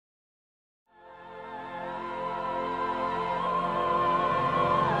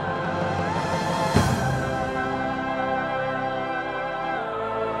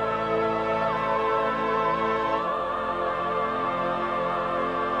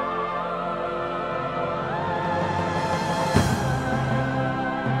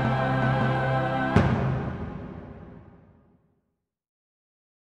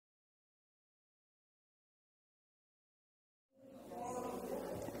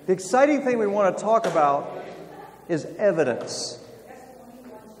The exciting thing we want to talk about is evidence.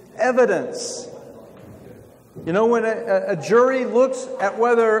 Evidence. You know, when a jury looks at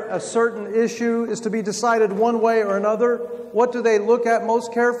whether a certain issue is to be decided one way or another, what do they look at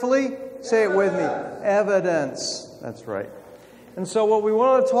most carefully? Say it with me. Evidence. That's right. And so what we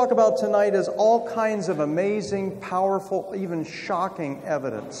want to talk about tonight is all kinds of amazing, powerful, even shocking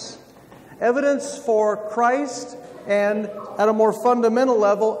evidence. Evidence for Christ, and at a more fundamental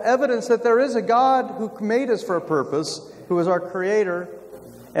level, evidence that there is a God who made us for a purpose, who is our Creator,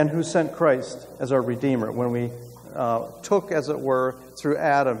 and who sent Christ as our Redeemer. When we took, as it were, through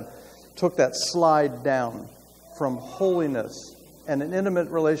Adam, took that slide down from holiness and an intimate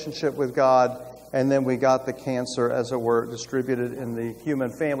relationship with God, and then we got the cancer, as it were, distributed in the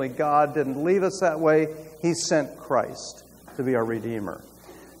human family. God didn't leave us that way. He sent Christ to be our Redeemer.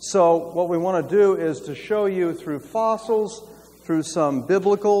 So what we want to do is to show you through fossils, through some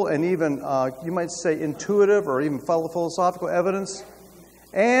biblical and even, you might say, intuitive or even philosophical evidence,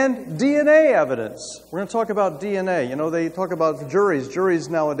 and DNA evidence. We're going to talk about DNA. You know, they talk about juries. Juries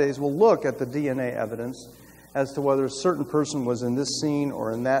nowadays will look at the DNA evidence as to whether a certain person was in this scene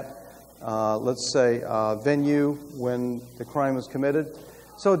or in that, let's say, venue when the crime was committed.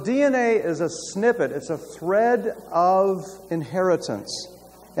 So DNA is a snippet. It's a thread of inheritance.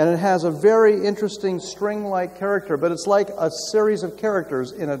 And it has a very interesting string-like character, but it's like a series of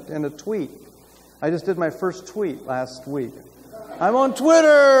characters in a tweet. I just did my first tweet last week. I'm on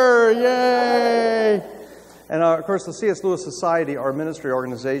Twitter! Yay! And of course, the C.S. Lewis Society, our ministry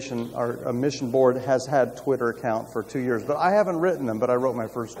organization, our mission board, has had Twitter account for 2 years. But I haven't written them, but I wrote my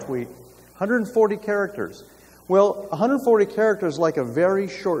first tweet. 140 characters. Well, 140 characters is like a very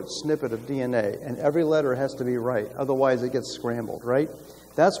short snippet of DNA, and every letter has to be right. Otherwise, it gets scrambled, right?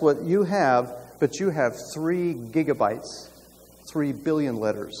 That's what you have, but you have 3 gigabytes, 3 billion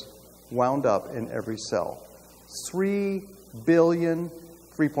letters wound up in every cell. 3 billion,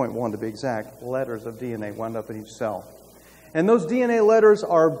 3.1 to be exact, letters of DNA wound up in each cell. And those DNA letters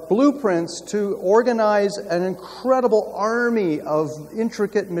are blueprints to organize an incredible army of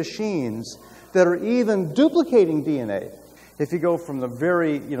intricate machines that are even duplicating DNA. If you go from the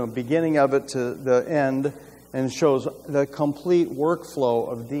very beginning of it to the end, and it shows the complete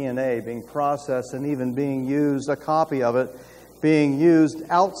workflow of DNA being processed and even being used, a copy of it, being used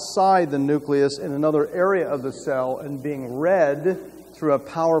outside the nucleus in another area of the cell and being read through a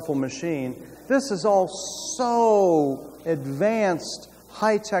powerful machine. This is all so advanced,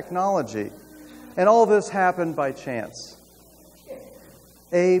 high technology. And all this happened by chance.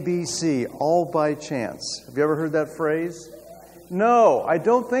 ABC, all by chance. Have you ever heard that phrase? No, I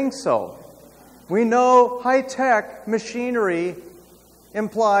don't think so. We know high-tech machinery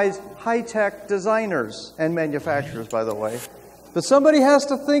implies high-tech designers and manufacturers, by the way. But somebody has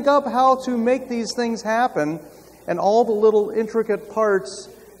to think up how to make these things happen, and all the little intricate parts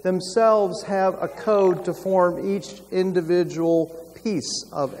themselves have a code to form each individual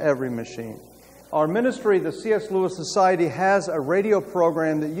piece of every machine. Our ministry, the C.S. Lewis Society, has a radio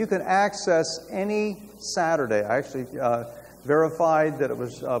program that you can access any Saturday. I actually verified that it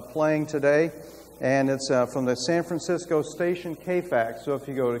was playing today, and it's from the San Francisco station KFAX. So if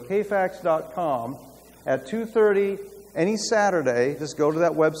you go to kfax.com at 2:30 any Saturday, just go to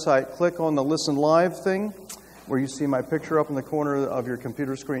that website, click on the Listen Live thing, where you see my picture up in the corner of your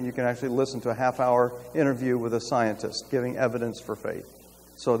computer screen. You can actually listen to a half-hour interview with a scientist giving evidence for faith.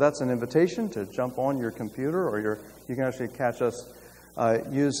 So that's an invitation to jump on your computer, or you can actually catch us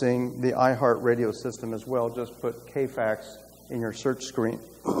using the iHeart radio system as well. Just put KFAX in your search screen.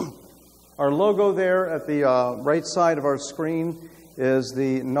 Our logo there at the right side of our screen is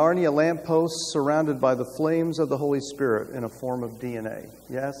the Narnia lamppost surrounded by the flames of the Holy Spirit in a form of DNA.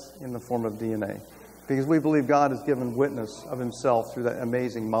 Yes, in the form of DNA. Because we believe God has given witness of Himself through that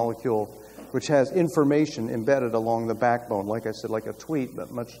amazing molecule, which has information embedded along the backbone. Like I said, like a tweet,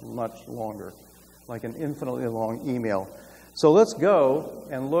 but much, much longer. Like an infinitely long email. So let's go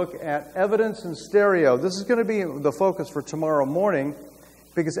and look at evidence in stereo. This is going to be the focus for tomorrow morning,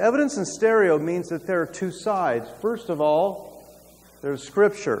 because evidence in stereo means that there are two sides. First of all, there's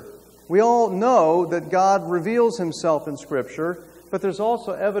Scripture. We all know that God reveals Himself in Scripture, but there's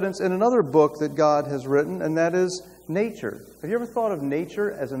also evidence in another book that God has written, and that is nature. Have you ever thought of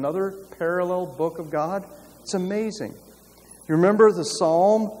nature as another parallel book of God? It's amazing. You remember the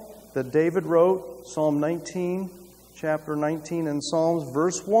psalm that David wrote, Psalm 19, chapter 19 in Psalms,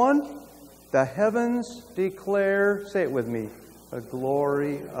 verse 1? The heavens declare, say it with me, the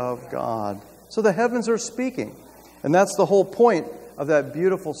glory of God. So the heavens are speaking. And that's the whole point of that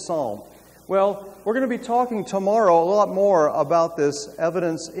beautiful psalm. Well, We're going to be talking tomorrow a lot more about this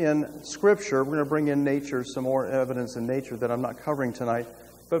evidence in Scripture. We're going to bring in nature, some more evidence in nature that I'm not covering tonight.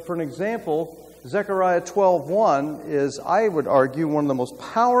 But for an example, Zechariah 12:1 is, I would argue, one of the most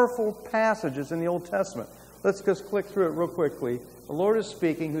powerful passages in the Old Testament. Let's just click through it real quickly. The Lord is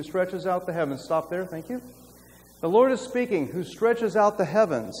speaking, who stretches out the heavens. Stop there, thank you. The Lord is speaking, who stretches out the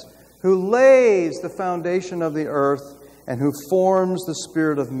heavens, who lays the foundation of the earth, and who forms the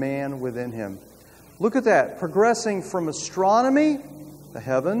spirit of man within him. Look at that, progressing from astronomy, the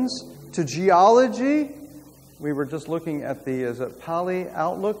heavens, to geology. We were just looking at the, is it Pali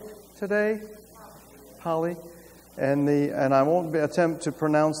Outlook today? Pali. And I won't attempt to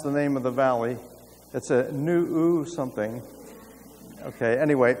pronounce the name of the valley. It's a Nu'u something. Okay,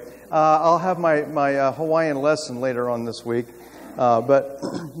 anyway, I'll have my Hawaiian lesson later on this week. But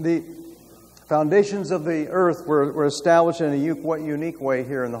the foundations of the earth were established in a unique way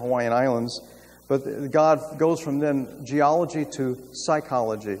here in the Hawaiian Islands. But God goes from then geology to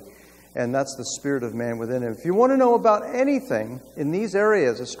psychology. And that's the spirit of man within him. If you want to know about anything in these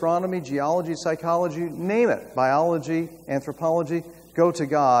areas, astronomy, geology, psychology, name it, biology, anthropology, go to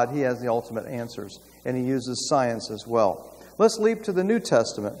God. He has the ultimate answers. And He uses science as well. Let's leap to the New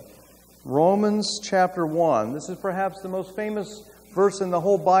Testament. Romans chapter 1. This is perhaps the most famous verse in the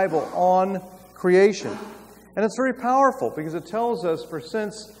whole Bible on creation. And it's very powerful because it tells us, for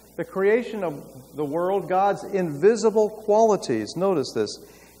since the creation of the world, God's invisible qualities, notice this,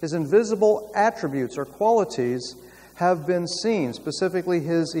 His invisible attributes or qualities have been seen, specifically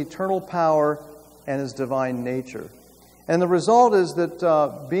His eternal power and His divine nature. And the result is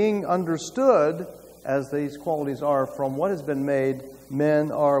that being understood, as these qualities are from what has been made,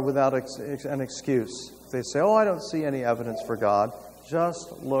 men are without an excuse. If they say, oh, I don't see any evidence for God,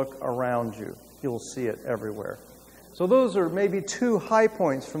 just look around you. You'll see it everywhere. So those are maybe two high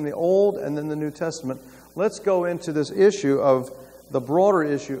points from the Old and then the New Testament. Let's go into this issue of the broader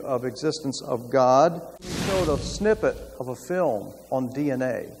issue of existence of God. We showed a snippet of a film on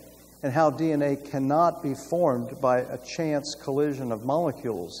DNA and how DNA cannot be formed by a chance collision of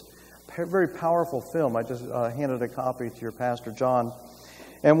molecules. Very powerful film. I just handed a copy to your pastor, John.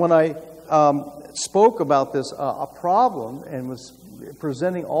 And when I spoke about this a problem and was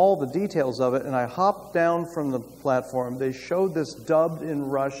presenting all the details of it, and I hopped down from the platform, they showed this dubbed in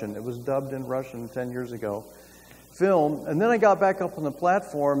Russian. It was dubbed in Russian 10 years ago. Film, and then I got back up on the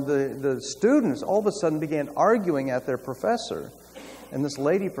platform. The students all of a sudden began arguing at their professor, and this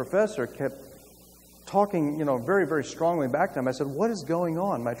lady professor kept talking, very, very strongly back to them. I said, "What is going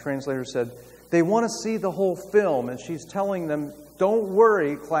on?" My translator said, "They want to see the whole film," and she's telling them, "Don't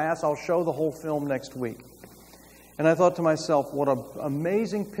worry, class, I'll show the whole film next week." And I thought to myself, what an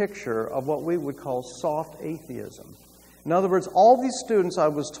amazing picture of what we would call soft atheism. In other words, all these students, I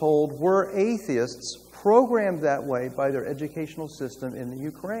was told, were atheists, programmed that way by their educational system in the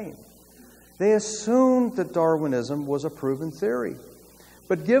Ukraine. They assumed that Darwinism was a proven theory.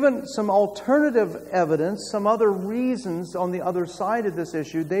 But given some alternative evidence, some other reasons on the other side of this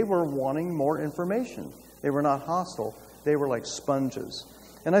issue, they were wanting more information. They were not hostile. They were like sponges.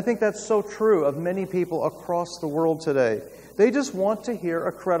 And I think that's so true of many people across the world today. They just want to hear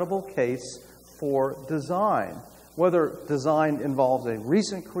a credible case for design. Whether design involves a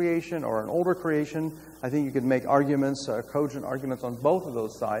recent creation or an older creation, I think you could make arguments, cogent arguments on both of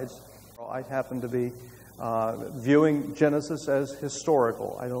those sides. I happen to be viewing Genesis as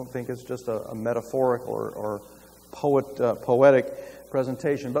historical. I don't think it's just a metaphorical or poetic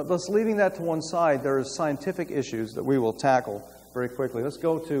presentation. But let's leaving that to one side, there is scientific issues that we will tackle very quickly. Let's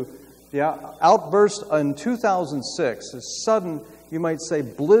go to the outburst in 2006, a sudden, you might say,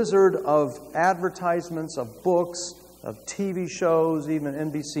 blizzard of advertisements, of books, of TV shows, even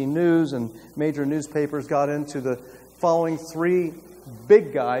NBC News and major newspapers got into the following three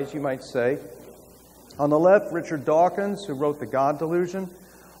big guys, you might say. On the left, Richard Dawkins, who wrote The God Delusion.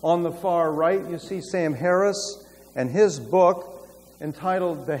 On the far right, you see Sam Harris, and his book,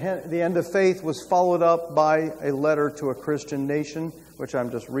 entitled The End of Faith, was followed up by a letter to a Christian nation, which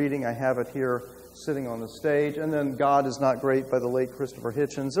I'm just reading. I have it here sitting on the stage. And then God is Not Great by the late Christopher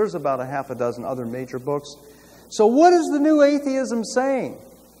Hitchens. There's about a half a dozen other major books. So what is the new atheism saying?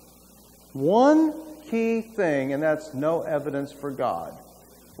 One key thing, and that's no evidence for God.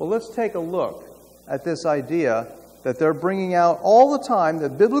 Well, let's take a look at this idea that they're bringing out all the time,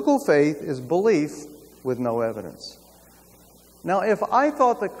 that biblical faith is belief with no evidence. Now, if I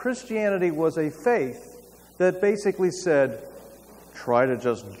thought that Christianity was a faith that basically said, try to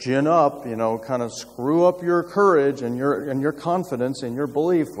just gin up, kind of screw up your courage and your confidence and your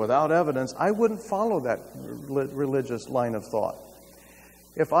belief without evidence, I wouldn't follow that religious line of thought.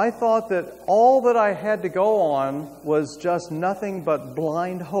 if I thought that all that I had to go on was just nothing but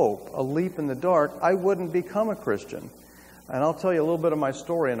blind hope, a leap in the dark, I wouldn't become a Christian. And I'll tell you a little bit of my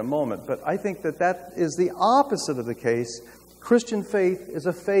story in a moment. But I think that that is the opposite of the case. Christian faith is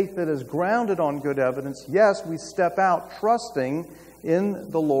a faith that is grounded on good evidence. Yes, we step out trusting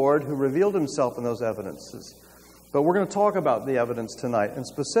in the Lord who revealed himself in those evidences. But we're going to talk about the evidence tonight. And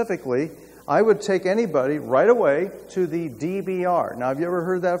specifically, I would take anybody right away to the DBR. Now, have you ever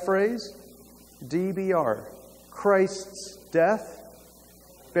heard that phrase? DBR. Christ's death,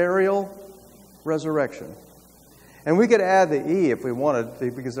 burial, resurrection. And we could add the E if we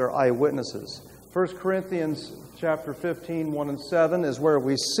wanted, because they're eyewitnesses. 1 Corinthians chapter 15, 1 and 7 is where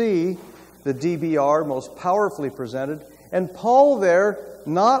we see the DBR most powerfully presented. And Paul there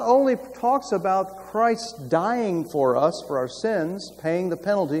not only talks about Christ dying for us, for our sins, paying the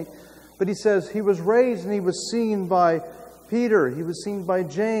penalty, but he says he was raised and he was seen by Peter, he was seen by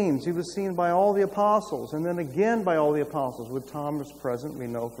James, he was seen by all the apostles, and then again by all the apostles, with Thomas present, we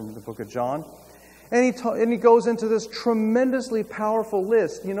know from the book of John. And he goes into this tremendously powerful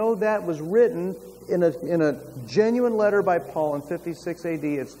list. You know, that was written in a genuine letter by Paul in 56 AD.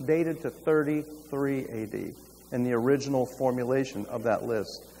 It's dated to 33 AD in the original formulation of that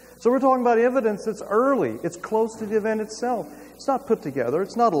list. So we're talking about evidence that's early. It's close to the event itself. It's not put together.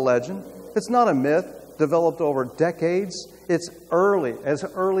 It's not a legend. It's not a myth developed over decades. It's early as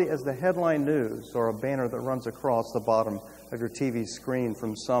the headline news or a banner that runs across the bottom of your TV screen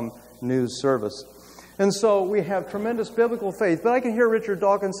from some news service. And so we have tremendous biblical faith. But I can hear Richard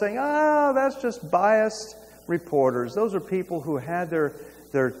Dawkins saying, that's just biased reporters. Those are people who had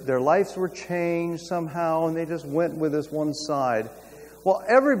their lives were changed somehow, and they just went with this one side. Well,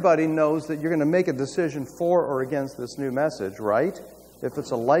 everybody knows that you're going to make a decision for or against this new message, right? If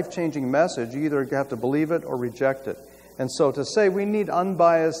it's a life-changing message, you either have to believe it or reject it. And so to say we need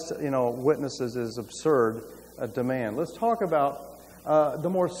unbiased, witnesses is absurd demand. Let's talk about the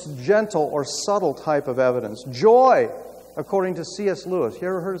more gentle or subtle type of evidence. Joy, according to C.S. Lewis. You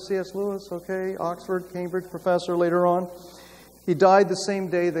ever heard of C.S. Lewis? Okay, Oxford, Cambridge professor later on. He died the same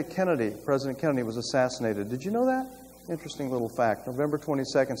day that President Kennedy was assassinated. Did you know that? Interesting little fact. November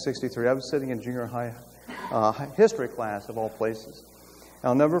 22nd, 63. I was sitting in junior high history class of all places.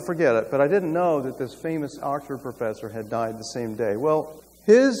 I'll never forget it, but I didn't know that this famous Oxford professor had died the same day. Well,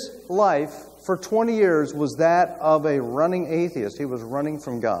 his life for 20 years was that of a running atheist. He was running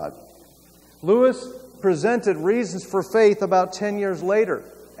from God. Lewis presented reasons for faith about 10 years later.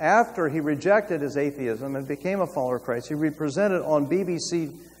 After he rejected his atheism and became a follower of Christ, he presented on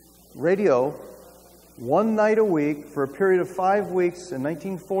BBC radio one night a week for a period of 5 weeks in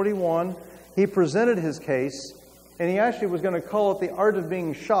 1941. He presented his case, and he actually was going to call it the art of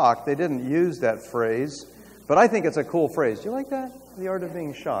being shocked. They didn't use that phrase, but I think it's a cool phrase. Do you like that? The art of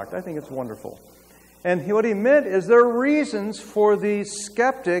being shocked. I think it's wonderful. And what he meant is there are reasons for the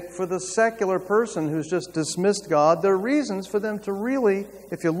skeptic, for the secular person who's just dismissed God, there are reasons for them to really,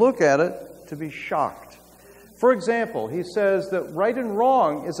 if you look at it, to be shocked. For example, he says that right and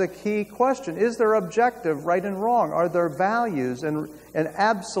wrong is a key question. Is there objective right and wrong? Are there values and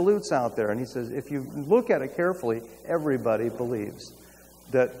absolutes out there? And he says if you look at it carefully, everybody believes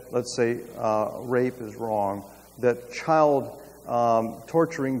that, let's say, rape is wrong, that child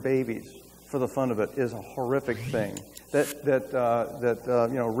torturing babies for the fun of it is a horrific thing.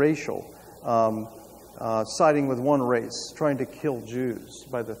 Racial siding with one race, trying to kill Jews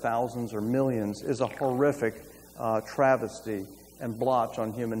by the thousands or millions is a horrific travesty and blotch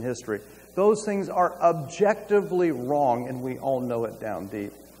on human history. Those things are objectively wrong, and we all know it down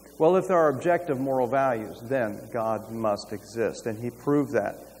deep. Well, if there are objective moral values, then God must exist, and he proved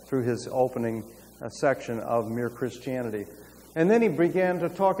that through his opening section of Mere Christianity. And then he began to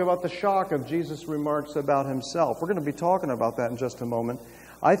talk about the shock of Jesus' remarks about himself. We're going to be talking about that in just a moment.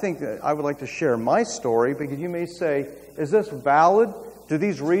 I think that I would like to share my story, because you may say, is this valid? Do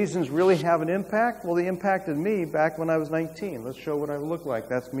these reasons really have an impact? Well, they impacted me back when I was 19. Let's show what I look like.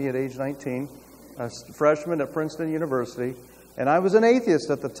 That's me at age 19, a freshman at Princeton University. And I was an atheist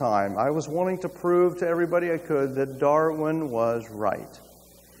at the time. I was wanting to prove to everybody I could that Darwin was right.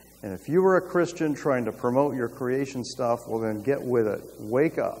 And if you were a Christian trying to promote your creation stuff, well then get with it.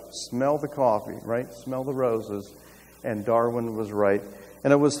 Wake up. Smell the coffee, right? Smell the roses. And Darwin was right.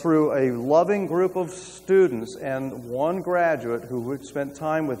 And it was through a loving group of students and one graduate who would spend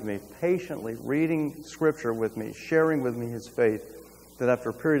time with me, patiently reading Scripture with me, sharing with me his faith, that after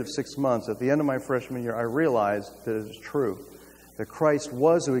a period of 6 months, at the end of my freshman year, I realized that it is true, that Christ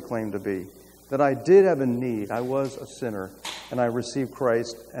was who he claimed to be, that I did have a need, I was a sinner, and I received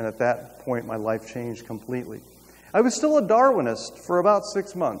Christ, and at that point my life changed completely. I was still a Darwinist for about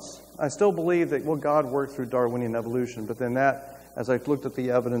 6 months. I still believed that, well, God worked through Darwinian evolution, but then that, as I looked at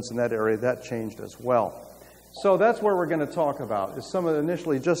the evidence in that area, that changed as well. So that's where we're going to talk about, is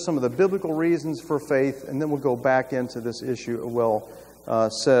initially just some of the biblical reasons for faith, and then we'll go back into this issue.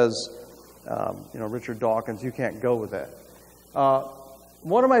 Says, Richard Dawkins, you can't go with that.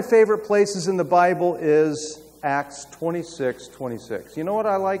 One of my favorite places in the Bible is Acts 26:26. You know what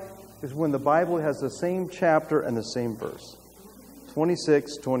I like? Is when the Bible has the same chapter and the same verse.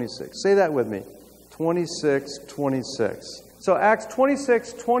 26:26. Say that with me. 26:26. So Acts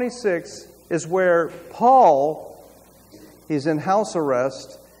 26:26 is where Paul, he's in house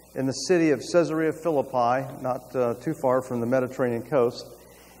arrest in the city of Caesarea Philippi, not too far from the Mediterranean coast.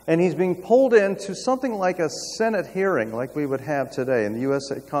 And he's being pulled into something like a Senate hearing, like we would have today in the U.S.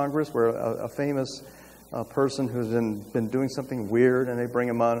 Congress, where a famous person who's been doing something weird, and they bring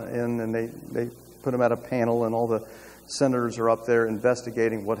him in and they put him at a panel, and all the senators are up there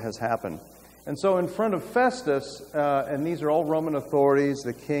investigating what has happened. And so in front of Festus, and these are all Roman authorities,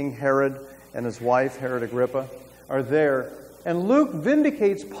 the king Herod and his wife, Herod Agrippa, are there. And Luke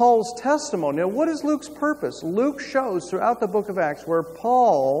vindicates Paul's testimony. Now, what is Luke's purpose? Luke shows throughout the book of Acts where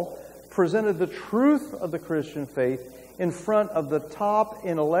Paul presented the truth of the Christian faith in front of the top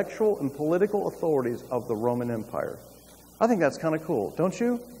intellectual and political authorities of the Roman Empire. I think that's kind of cool, don't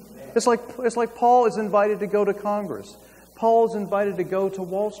you? It's like Paul is invited to go to Congress. Paul is invited to go to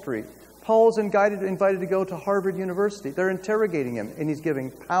Wall Street. Paul is invited to go to Harvard University. They're interrogating him, and he's giving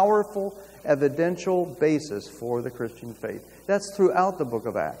powerful evidential basis for the Christian faith. That's throughout the book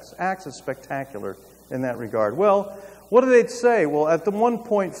of Acts. Acts is spectacular in that regard. Well, what do they say? Well, at the one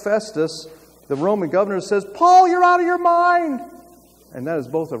point, Festus, the Roman governor, says, "Paul, you're out of your mind!" And that is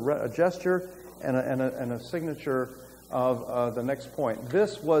both a gesture and a signature of the next point.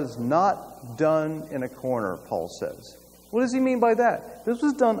 This was not done in a corner, Paul says. What does he mean by that? This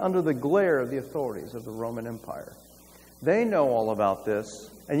was done under the glare of the authorities of the Roman Empire. They know all about this,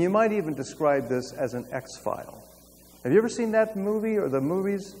 and you might even describe this as an X-File. Have you ever seen that movie or the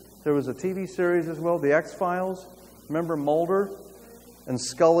movies? There was a TV series as well, The X-Files. Remember Mulder and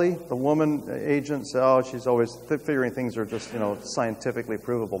Scully, the woman agent? She's always figuring things are just, scientifically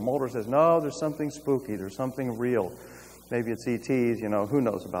provable. Mulder says, no, there's something spooky, there's something real. Maybe it's ETs, who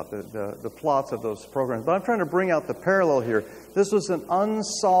knows about the plots of those programs. But I'm trying to bring out the parallel here. This was an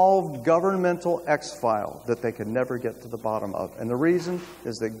unsolved governmental X-file that they could never get to the bottom of. And the reason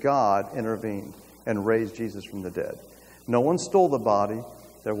is that God intervened and raised Jesus from the dead. No one stole the body.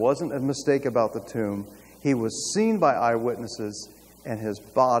 There wasn't a mistake about the tomb. He was seen by eyewitnesses, and his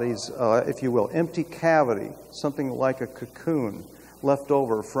body's, if you will, empty cavity, something like a cocoon left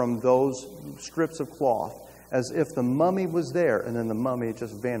over from those strips of cloth, as if the mummy was there, and then the mummy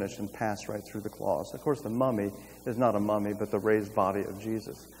just vanished and passed right through the cloths. Of course, the mummy is not a mummy, but the raised body of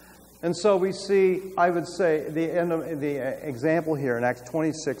Jesus. And so we see, I would say, the example here in Acts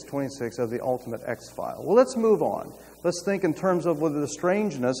 26:26 of the ultimate X-file. Well, let's move on. Let's think in terms of the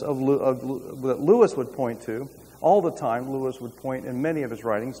strangeness that Lewis would point to. All the time, Lewis would point in many of his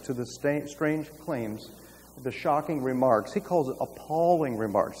writings to the strange claims, the shocking remarks. He calls it appalling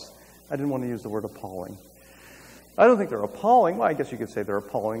remarks. I didn't want to use the word appalling. I don't think they're appalling. Well, I guess you could say they're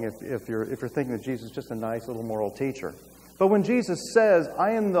appalling if you're thinking that Jesus is just a nice little moral teacher. But when Jesus says,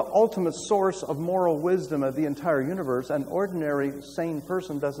 I am the ultimate source of moral wisdom of the entire universe, an ordinary, sane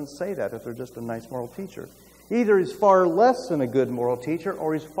person doesn't say that if they're just a nice moral teacher. Either he's far less than a good moral teacher,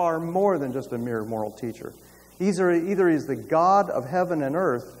 or he's far more than just a mere moral teacher. Either he's the God of heaven and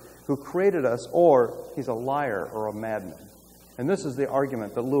earth who created us, or he's a liar or a madman. And this is the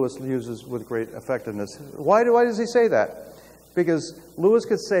argument that Lewis uses with great effectiveness. Why does he say that? Because Lewis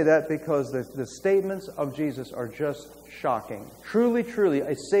could say that because the statements of Jesus are just shocking. Truly, truly,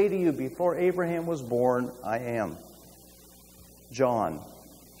 I say to you, before Abraham was born, I am. John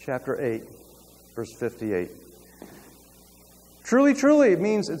chapter 8, verse 58. Truly, truly, it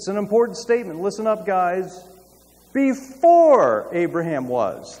means it's an important statement. Listen up, guys. Before Abraham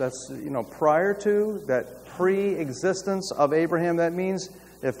was. That's, prior to, that pre-existence of Abraham. That means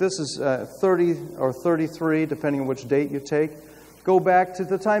if this is 30 or 33, depending on which date you take, go back to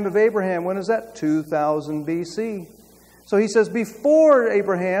the time of Abraham. When is that? 2000 BC. So he says, before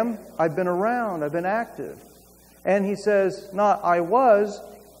Abraham, I've been around, I've been active. And he says, not I was.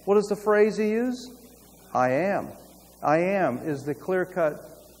 What is the phrase he used? I am. I am is the clear-cut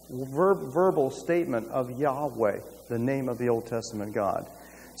verbal statement of Yahweh, the name of the Old Testament God.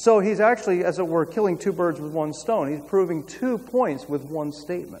 So he's actually, as it were, killing two birds with one stone. He's proving 2 points with one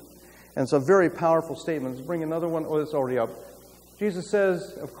statement. And it's a very powerful statement. Let's bring another one. Oh, it's already up. Jesus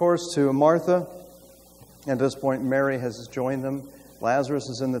says, of course, to Martha, At this point, Mary has joined them. Lazarus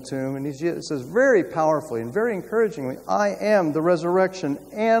is in the tomb, and he says very powerfully and very encouragingly, I am the resurrection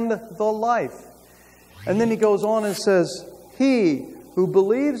and the life. And then he goes on and says, he who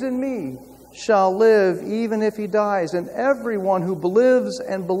believes in me shall live even if he dies, and everyone who lives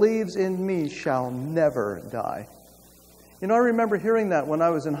and believes in me shall never die. You know, I remember hearing that when I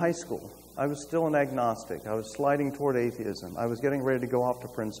was in high school. I was still an agnostic. I was sliding toward atheism. I was getting ready to go off to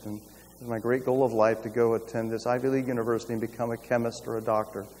Princeton. It was my great goal of life to go attend this Ivy League university and become a chemist or a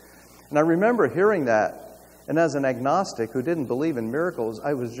doctor. And I remember hearing that, and as an agnostic who didn't believe in miracles,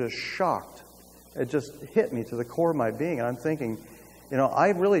 I was just shocked. It just hit me to the core of my being, and I'm thinking, you know, I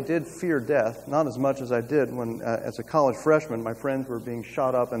really did fear death, not as much as I did when, as a college freshman, my friends were being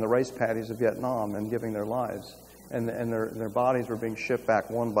shot up in the rice paddies of Vietnam and giving their lives. And their bodies were being shipped back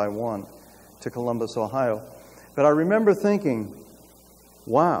one by one to Columbus, Ohio. But I remember thinking,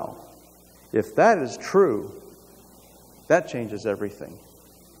 wow, if that is true, that changes everything.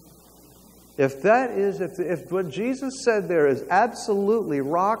 If what Jesus said there is absolutely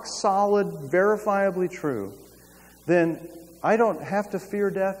rock solid, verifiably true, then I don't have to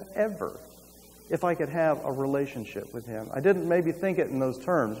fear death ever if I could have a relationship with Him. I didn't maybe think it in those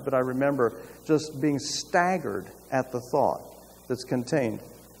terms, but I remember just being staggered at the thought that's contained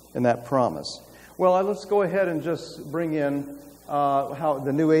in that promise. Well, let's go ahead and just bring in how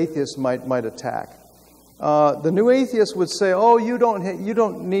the new atheist might attack. The new atheist would say, oh, you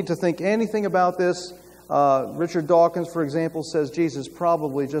don't need to think anything about this. Richard Dawkins, for example, says Jesus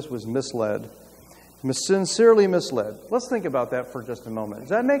probably just was misled. Sincerely misled. Let's think about that for just a moment. Does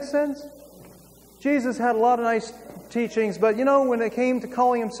that make sense? Jesus had a lot of nice teachings, but you know, when it came to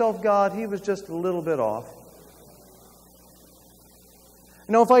calling Himself God, He was just a little bit off.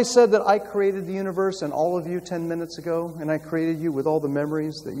 You know, if I said that I created the universe and all of you 10 minutes ago, and I created you with all the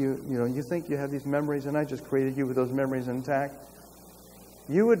memories that you think you have these memories, and I just created you with those memories intact,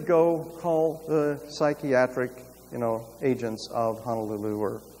 you would go call the psychiatric, agents of Honolulu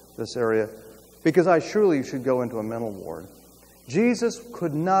or this area, because I surely should go into a mental ward. Jesus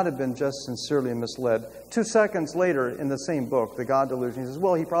could not have been just sincerely misled. 2 seconds later, in the same book, The God Delusion, he says,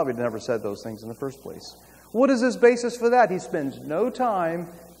 well, he probably never said those things in the first place. What is his basis for that? He spends no time,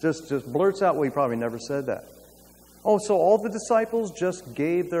 just blurts out, well, he probably never said that. Oh, so all the disciples just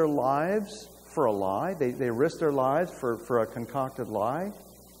gave their lives for a lie? They risked their lives for a concocted lie?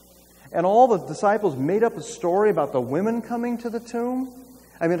 And all the disciples made up a story about the women coming to the tomb?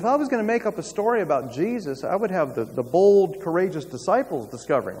 I mean, if I was going to make up a story about Jesus, I would have the bold, courageous disciples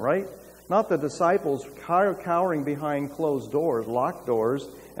discovering, right? Not the disciples cowering behind closed doors, locked doors,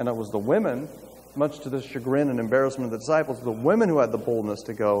 and it was the women, much to the chagrin and embarrassment of the disciples, the women who had the boldness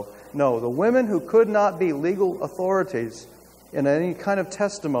to go. No, the women who could not be legal authorities in any kind of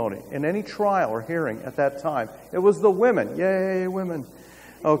testimony, in any trial or hearing at that time. It was the women. Yay, women.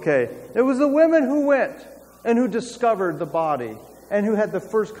 Okay. It was the women who went and who discovered the body and who had the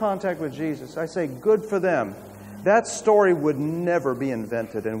first contact with Jesus. I say, good for them. That story would never be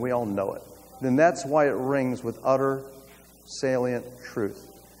invented, and we all know it. Then that's why it rings with utter, salient truth.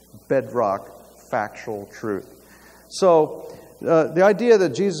 Bedrock, factual truth. So, the idea that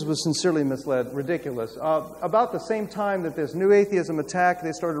Jesus was sincerely misled, ridiculous. About the same time that this new atheism attack,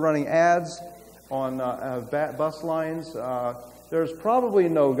 they started running ads on bus lines. There's probably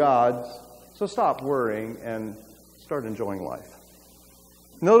no God, so stop worrying and start enjoying life.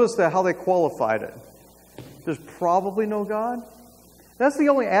 Notice how they qualified it. There's probably no God? That's the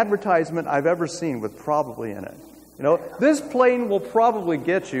only advertisement I've ever seen with probably in it. This plane will probably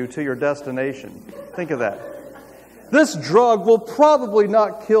get you to your destination. Think of that. This drug will probably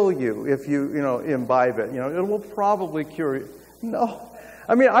not kill you if you imbibe it. It will probably cure you. No.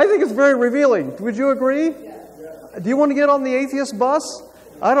 I mean, I think it's very revealing. Would you agree? Do you want to get on the atheist bus?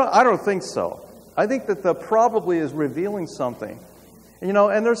 I don't think so. I think that the probably is revealing something.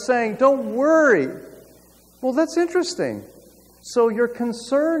 And they're saying, don't worry. Well, that's interesting. So your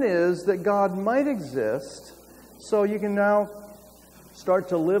concern is that God might exist, so you can now start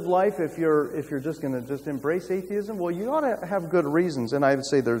to live life if you're just going to just embrace atheism? Well, you ought to have good reasons, and I would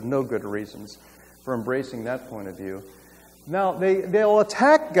say there's no good reasons for embracing that point of view. Now, they'll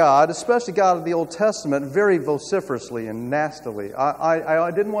attack God, especially God of the Old Testament, very vociferously and nastily. I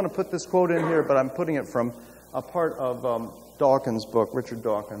didn't want to put this quote in here, but I'm putting it from a part of Dawkins' book, Richard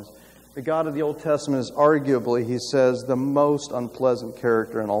Dawkins. The God of the Old Testament is arguably, he says, the most unpleasant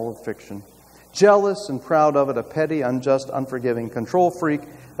character in all of fiction. Jealous and proud of it, a petty, unjust, unforgiving control freak,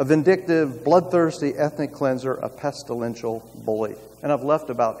 a vindictive, bloodthirsty ethnic cleanser, a pestilential bully. And I've left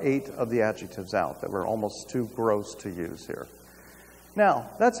about 8 of the adjectives out that were almost too gross to use here. Now,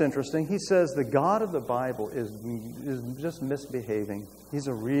 that's interesting. He says the God of the Bible is just misbehaving. He's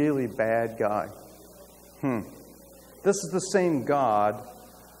a really bad guy. This is the same God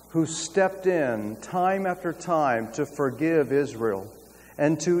who stepped in time after time to forgive Israel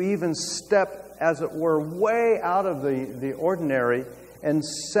and to even step, as it were, way out of the ordinary and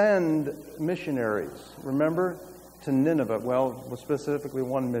send missionaries. Remember? To Nineveh. Well, specifically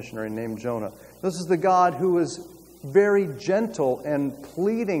one missionary named Jonah. This is the God who is very gentle and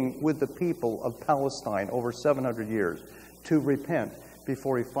pleading with the people of Palestine over 700 years to repent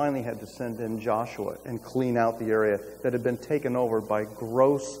before he finally had to send in Joshua and clean out the area that had been taken over by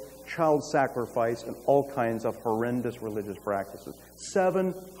gross child sacrifice and all kinds of horrendous religious practices.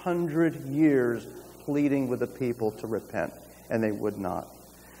 700 years pleading with the people to repent, and they would not.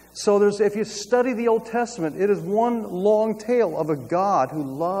 So if you study the Old Testament, it is one long tale of a God who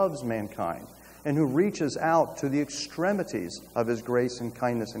loves mankind and who reaches out to the extremities of His grace and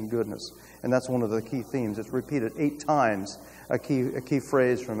kindness and goodness. And that's one of the key themes. It's repeated 8 times, a key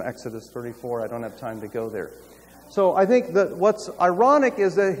phrase from Exodus 34. I don't have time to go there. So I think that what's ironic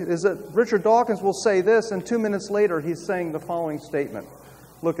is that Richard Dawkins will say this, and 2 minutes later he's saying the following statement.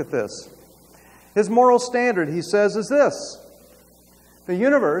 Look at this. His moral standard, he says, is this. The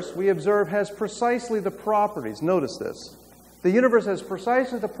universe, we observe, has precisely the properties. Notice this. The universe has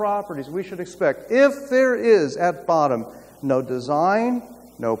precisely the properties we should expect if there is, at bottom, no design,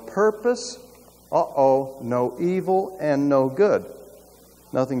 no purpose, no evil, and no good.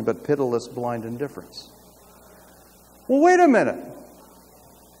 Nothing but pitiless, blind indifference. Well, wait a minute.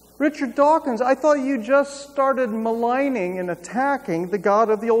 Richard Dawkins, I thought you just started maligning and attacking the God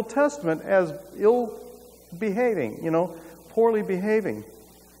of the Old Testament as ill-behaving, poorly behaving,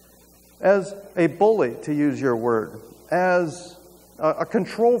 as a bully, to use your word, as a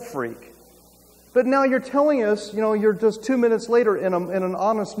control freak. But now you're telling us, you're just 2 minutes later in an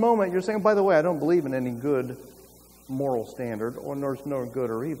honest moment, you're saying, by the way, I don't believe in any good moral standard, or there's no good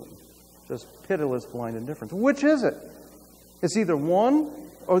or evil. Just pitiless, blind indifference. Which is it? It's either one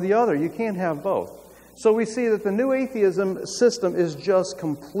or the other. You can't have both. So we see that the new atheism system is just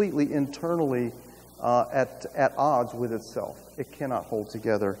completely internally at odds with itself. It cannot hold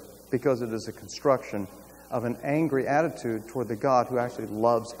together because it is a construction of an angry attitude toward the God who actually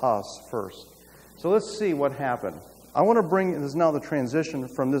loves us first. So let's see what happened. I want to bring, this is now the transition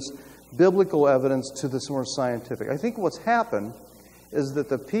from this biblical evidence to this more scientific. I think what's happened is that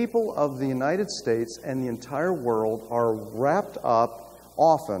the people of the United States and the entire world are wrapped up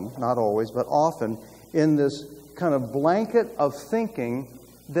often, not always, but often, in this kind of blanket of thinking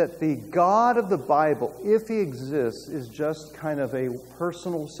that the God of the Bible, if He exists, is just kind of a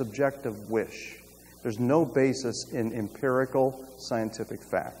personal, subjective wish. There's no basis in empirical, scientific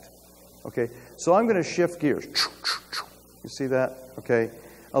fact. Okay, so I'm going to shift gears. You see that? Okay,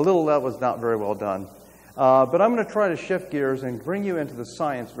 that was not very well done. But I'm going to try to shift gears and bring you into the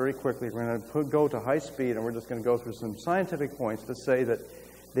science very quickly. We're going to go to high speed, and we're just going to go through some scientific points to say that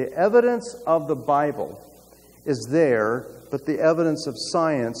the evidence of the Bible is there, but the evidence of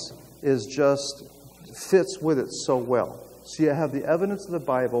science is just fits with it so well. So you have the evidence of the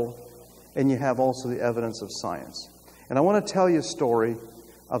Bible, and you have also the evidence of science. And I want to tell you a story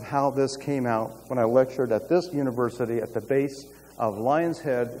of how this came out when I lectured at this university at the base of Lion's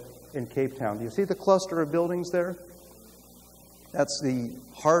Head in Cape Town. Do you see the cluster of buildings there? That's the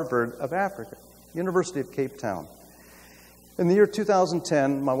Harvard of Africa, University of Cape Town. In the year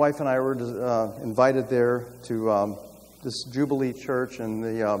 2010, my wife and I were invited there to this Jubilee Church and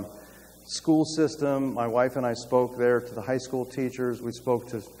the school system. My wife and I spoke there to the high school teachers. We spoke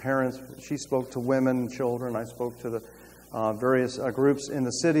to parents. She spoke to women and children. I spoke to the various groups in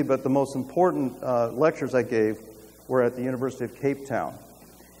the city. But the most important lectures I gave were at the University of Cape Town.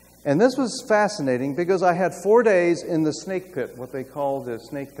 And this was fascinating because I had 4 days in the snake pit, what they call the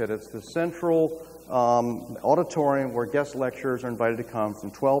snake pit. It's the central auditorium where guest lecturers are invited to come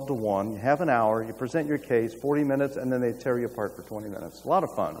from 12 to 1. You have an hour, you present your case, 40 minutes, and then they tear you apart for 20 minutes. A lot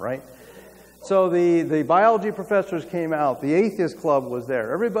of fun, right? So the biology professors came out. The atheist club was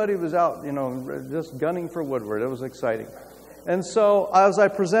there. Everybody was out, just gunning for Woodward. It was exciting. And so as I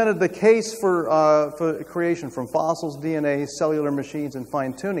presented the case for creation from fossils, DNA, cellular machines, and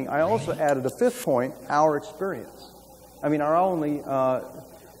fine-tuning, I also added a fifth point, our experience. I mean, our only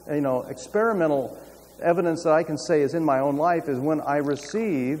experimental evidence that I can say is in my own life is when I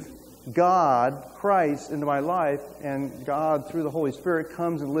receive God, Christ, into my life, and God, through the Holy Spirit,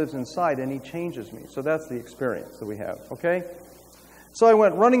 comes and lives inside, and He changes me. So that's the experience that we have, okay? So I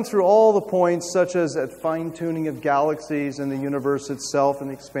went running through all the points, such as at fine-tuning of galaxies and the universe itself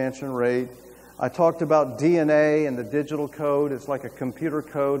and the expansion rate. I talked about DNA and the digital code. It's like a computer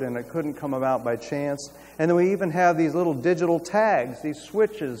code, and it couldn't come about by chance. And then we even have these little digital tags, these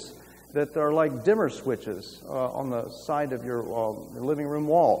switches that are like dimmer switches on the side of your living room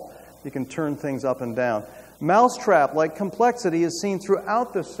wall. You can turn things up and down. Mousetrap, like complexity, is seen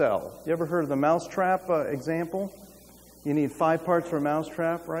throughout the cell. You ever heard of the mousetrap example? You need 5 parts for a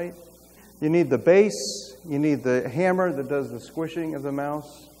mousetrap, right? You need the base. You need the hammer that does the squishing of the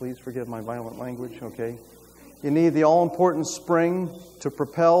mouse. Please forgive my violent language, okay? You need the all-important spring to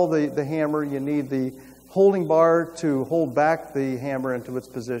propel the hammer. You need the holding bar to hold back the hammer into its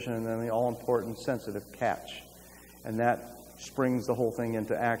position, and then the all-important sensitive catch. And that springs the whole thing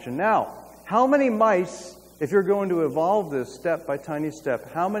into action. Now, how many mice, if you're going to evolve this step by tiny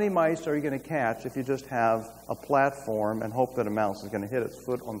step, how many mice are you going to catch if you just have a platform and hope that a mouse is going to hit its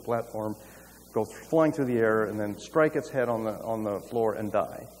foot on the platform, go flying through the air, and then strike its head on the floor and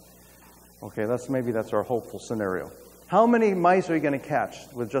die? Okay, maybe that's our hopeful scenario. How many mice are you going to catch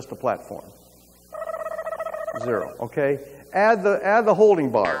with just a platform? 0, okay? Add the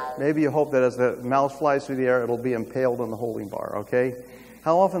holding bar. Maybe you hope that as the mouse flies through the air, it'll be impaled on the holding bar, okay?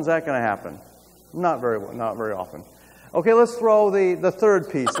 How often is that going to happen? Not very often. Okay, let's throw the third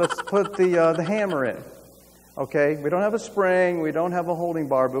piece. Let's put the hammer in. Okay, we don't have a spring, we don't have a holding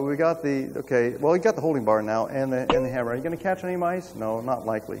bar, but we got we got the holding bar now and the hammer. Are you going to catch any mice? No, not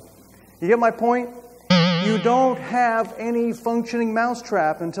likely. You get my point? You don't have any functioning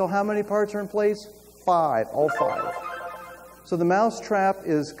mousetrap until how many parts are in place? 5, all 5. So the mousetrap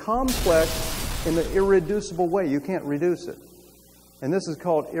is complex in an irreducible way. You can't reduce it. And this is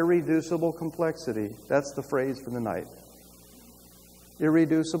called irreducible complexity. That's the phrase for the night.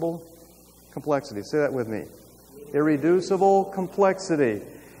 Irreducible complexity. Say that with me. Irreducible complexity.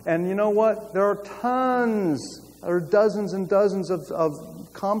 And you know what? There are tons, or dozens and dozens of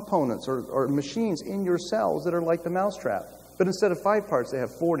components or machines in your cells that are like the mousetrap. But instead of 5 parts, they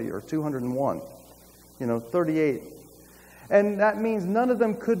have 40 or 201. 38. And that means none of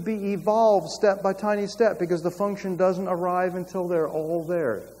them could be evolved step by tiny step because the function doesn't arrive until they're all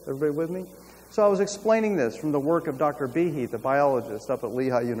there. Everybody with me? So I was explaining this from the work of Dr. Behe, the biologist up at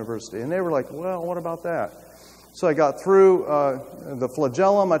Lehigh University. And they were like, well, what about that? So I got through the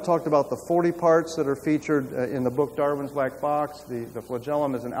flagellum. I talked about the 40 parts that are featured in the book Darwin's Black Box. The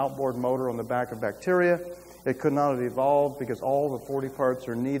flagellum is an outboard motor on the back of bacteria. It could not have evolved because all the 40 parts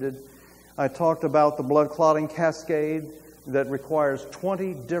are needed. I talked about the blood clotting cascade that requires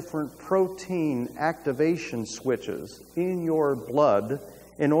 20 different protein activation switches in your blood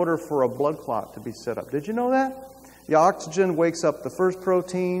in order for a blood clot to be set up. Did you know that? The oxygen wakes up the first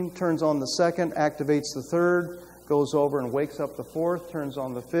protein, turns on the second, activates the third, goes over and wakes up the fourth, turns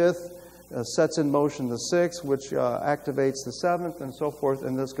on the fifth, sets in motion the sixth, which activates the seventh, and so forth.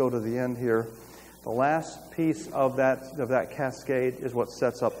 And let's go to the end here. The last piece of that cascade is what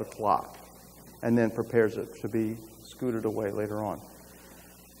sets up the clot and then prepares it to be scooted away later on.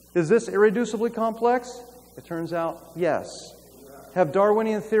 Is this irreducibly complex? It turns out, yes. Have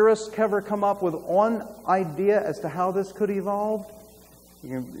Darwinian theorists ever come up with one idea as to how this could evolve?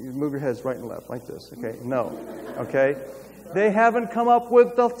 You move your heads right and left like this, okay? No, okay? They haven't come up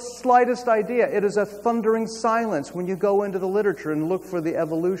with the slightest idea. It is a thundering silence when you go into the literature and look for the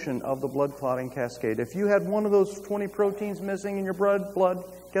evolution of the blood clotting cascade. If you had one of those 20 proteins missing in your blood,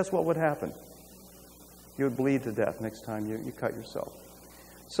 guess what would happen? You would bleed to death next time you cut yourself.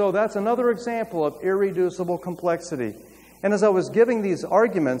 So that's another example of irreducible complexity. And as I was giving these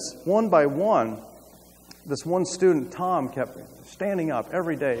arguments one by one, this one student, Tom, kept standing up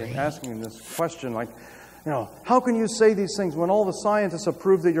every day and asking this question like, how can you say these things when all the scientists have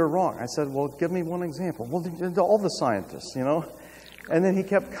proved that you're wrong? I said, well, give me one example. Well, all the scientists, And then he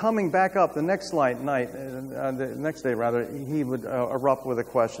kept coming back up the next the next day, he would erupt with a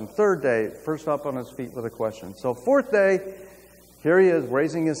question. Third day, first up on his feet with a question. So fourth day, here he is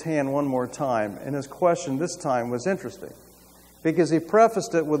raising his hand one more time. And his question this time was interesting because he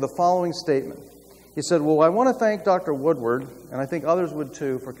prefaced it with the following statement. He said, well, I want to thank Dr. Woodward, and I think others would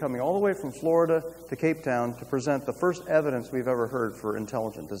too, for coming all the way from Florida to Cape Town to present the first evidence we've ever heard for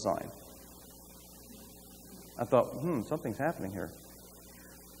intelligent design. I thought, something's happening here.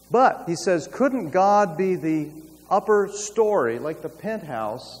 But, he says, couldn't God be the upper story, like the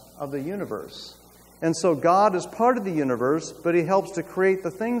penthouse of the universe? And so God is part of the universe, but He helps to create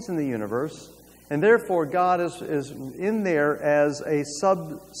the things in the universe. And therefore, God is in there as a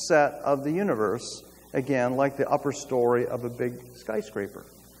subset of the universe, again, like the upper story of a big skyscraper.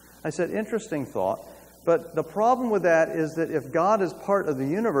 I said, interesting thought. But the problem with that is that if God is part of the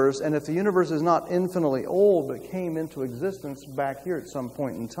universe, and if the universe is not infinitely old but came into existence back here at some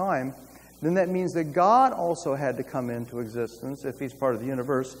point in time, then that means that God also had to come into existence if he's part of the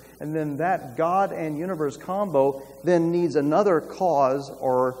universe. And then that God and universe combo then needs another cause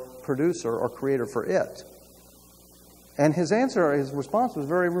or producer or creator for it. And his answer, his response was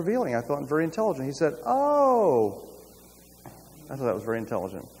very revealing, I thought, and very intelligent. He said, oh, I thought that was very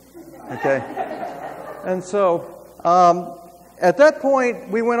intelligent. Okay? And so, at that point,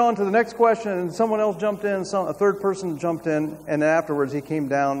 we went on to the next question, and someone else jumped in, a third person jumped in, and afterwards he came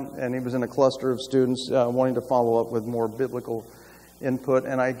down, and he was in a cluster of students wanting to follow up with more biblical input,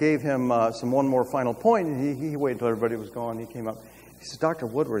 and I gave him one more final point, and he waited until everybody was gone. He came up. He said, Dr.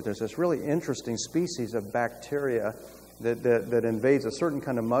 Woodward, there's this really interesting species of bacteria that invades a certain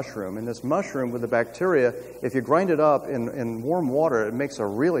kind of mushroom. And this mushroom with the bacteria, if you grind it up in warm water, it makes a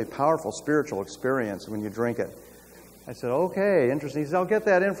really powerful spiritual experience when you drink it. I said, okay, interesting. He said, I'll get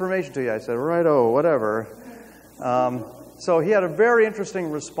that information to you. I said, righto, whatever. So he had a very interesting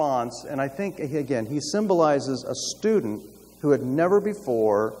response, and I think, again, he symbolizes a student who had never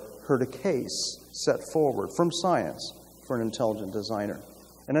before heard a case set forward from science for an intelligent designer.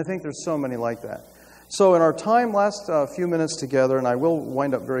 And I think there's so many like that. So in our last few minutes together, and I will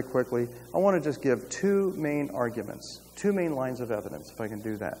wind up very quickly, I want to just give two main arguments, two main lines of evidence, if I can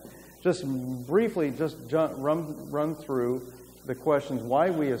do that. Just briefly, run through the questions why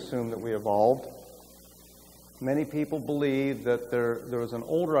we assume that we evolved. Many people believe that there was an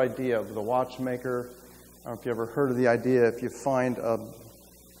older idea of the watchmaker. I don't know if you ever heard of the idea, if you find a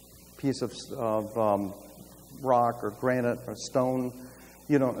piece of rock or granite or stone,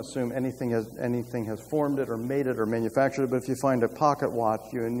 you don't assume anything has formed it or made it or manufactured it, but if you find a pocket watch,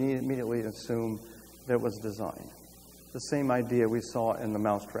 you immediately assume that it was designed. The same idea we saw in the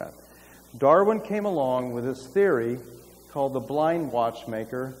mousetrap. Darwin came along with this theory called the blind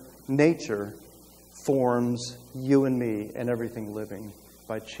watchmaker. Nature forms you and me and everything living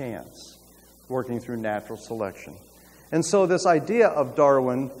by chance, working through natural selection. And so this idea of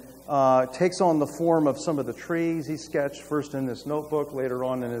Darwin takes on the form of some of the trees he sketched, first in this notebook, later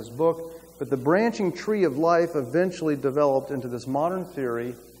on in his book. But the branching tree of life eventually developed into this modern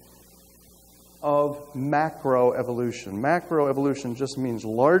theory of macroevolution. Macroevolution just means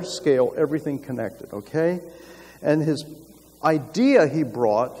large scale, everything connected, okay? And his idea he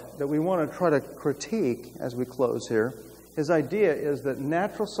brought that we want to try to critique as we close here, his idea is that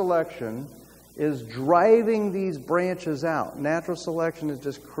natural selection is driving these branches out. Natural selection is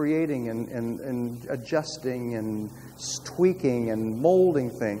just creating and adjusting and tweaking and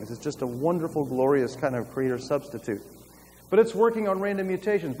molding things. It's just a wonderful, glorious kind of creator substitute. But it's working on random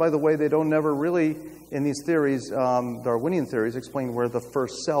mutations. By the way, they don't never really, in these theories, Darwinian theories, explain where the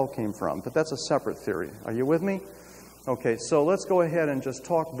first cell came from. But that's a separate theory. Are you with me? Okay, so let's go ahead and just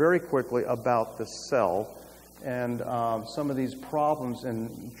talk very quickly about the cell and some of these problems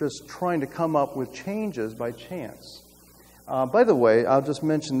and just trying to come up with changes by chance. By the way, I'll just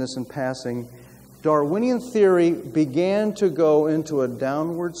mention this in passing. Darwinian theory began to go into a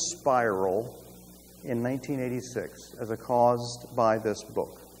downward spiral in 1986 as caused by this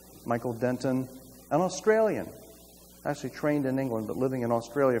book. Michael Denton, an Australian, actually trained in England but living in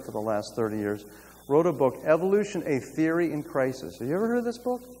Australia for the last 30 years, wrote a book, Evolution, A Theory in Crisis. Have you ever heard of this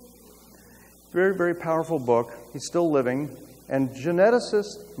book? Very, very powerful book. He's still living. And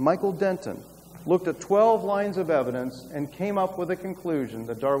geneticist Michael Denton looked at 12 lines of evidence and came up with a conclusion.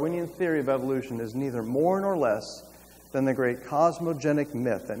 The Darwinian theory of evolution is neither more nor less than the great cosmogenic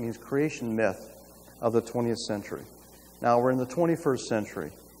myth, that means creation myth, of the 20th century. Now we're in the 21st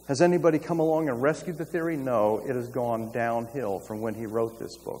century. Has anybody come along and rescued the theory? No, it has gone downhill from when he wrote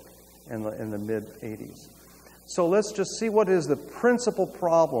this book in the mid-'80s. So let's just see what is the principal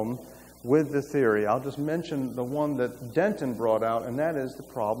problem with the theory. I'll just mention the one that Denton brought out, and that is the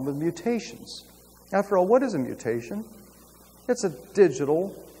problem of mutations. After all, what is a mutation? It's a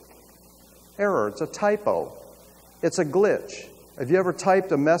digital error. It's a typo. It's a glitch. Have you ever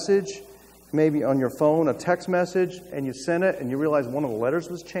typed a message, maybe on your phone, a text message, and you sent it and you realize one of the letters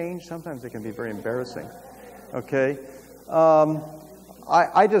was changed? Sometimes it can be very embarrassing. Okay?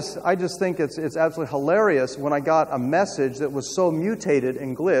 I just think it's absolutely hilarious when I got a message that was so mutated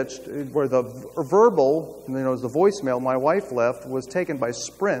and glitched, where the verbal, the voicemail my wife left was taken by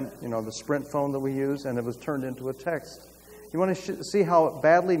Sprint, the Sprint phone that we use, and it was turned into a text. You want to see how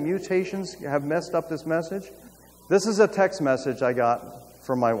badly mutations have messed up this message? This is a text message I got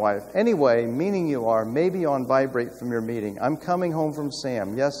from my wife. Anyway, meaning you are maybe on vibrate from your meeting. I'm coming home from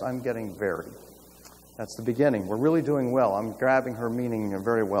Sam. Yes, I'm getting very. That's the beginning. We're really doing well. I'm grabbing her meaning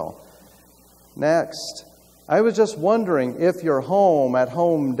very well. Next, I was just wondering if you're home, at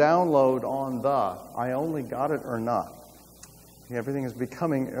home, download on the. I only got it or not. Everything is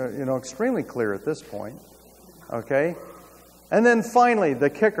becoming, extremely clear at this point. Okay? And then finally, the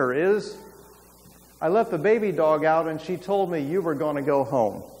kicker is, I left the baby dog out and she told me you were going to go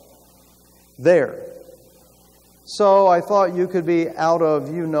home. There. So I thought you could be out of,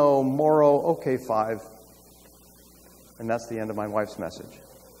 Moro, okay, 5. And that's the end of my wife's message.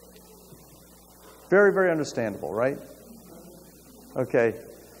 Very, very understandable, right? Okay.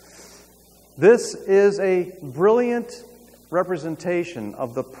 This is a brilliant representation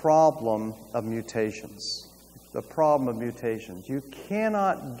of the problem of mutations. The problem of mutations. You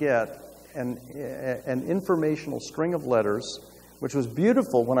cannot get an informational string of letters, which was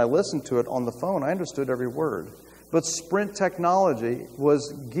beautiful when I listened to it on the phone. I understood every word. But Sprint technology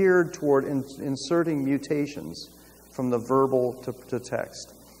was geared toward inserting mutations from the verbal to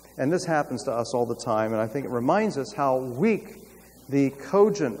text. And this happens to us all the time, and I think it reminds us how weak the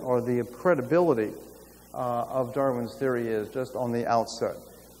cogent or the credibility of Darwin's theory is just on the outset.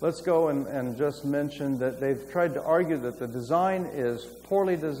 Let's go and just mention that they've tried to argue that the design is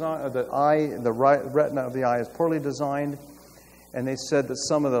poorly designed, the retina of the eye is poorly designed, and they said that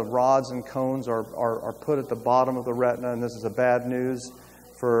some of the rods and cones are put at the bottom of the retina, and this is a bad news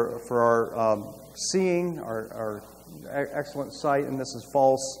for our seeing, our excellent sight, and this is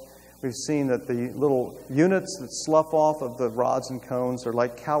false. We've seen that the little units that slough off of the rods and cones are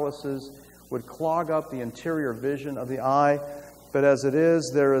like calluses, would clog up the interior vision of the eye. But as it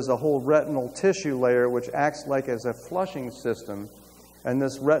is, there is a whole retinal tissue layer which acts like as a flushing system. And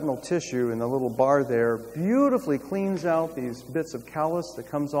this retinal tissue in the little bar there beautifully cleans out these bits of callus that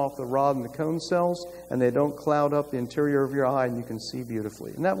comes off the rod and the cone cells, and they don't cloud up the interior of your eye, and you can see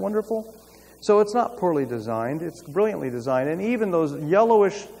beautifully. Isn't that wonderful? So it's not poorly designed. It's brilliantly designed. And even those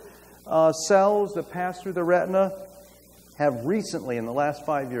yellowish cells that pass through the retina have recently, in the last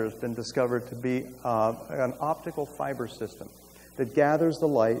 5 years, been discovered to be an optical fiber system that gathers the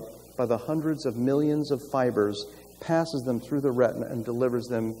light by the hundreds of millions of fibers, passes them through the retina, and delivers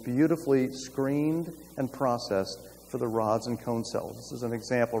them beautifully screened and processed for the rods and cone cells. This is an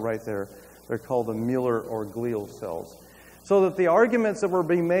example right there. They're called the Mueller or glial cells. So that the arguments that were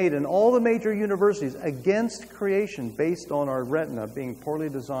being made in all the major universities against creation based on our retina being poorly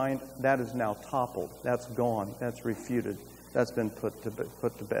designed, that is now toppled. That's gone. That's refuted. That's been put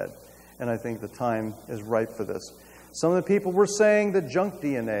to bed. And I think the time is ripe for this. Some of the people were saying that junk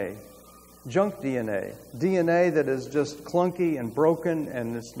DNA, DNA that is just clunky and broken,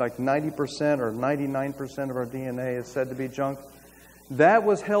 and it's like 90% or 99% of our DNA is said to be junk. That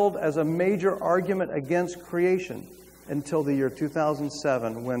was held as a major argument against creation until the year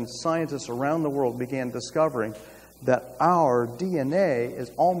 2007, when scientists around the world began discovering that our DNA is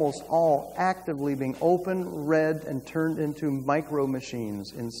almost all actively being opened, read, and turned into micro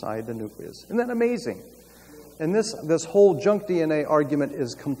machines inside the nucleus. Isn't that amazing? And this whole junk DNA argument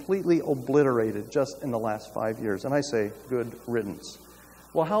is completely obliterated just in the last 5 years. And I say, good riddance.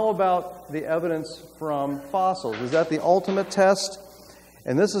 Well, how about the evidence from fossils? Is that the ultimate test?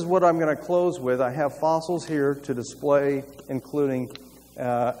 And this is what I'm going to close with. I have fossils here to display, including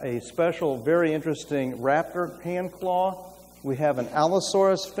a special, very interesting raptor hand claw. We have an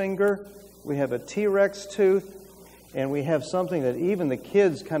Allosaurus finger. We have a T-Rex tooth. And we have something that even the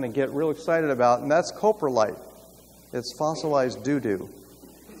kids kind of get real excited about, and that's coprolite. It's fossilized doo-doo.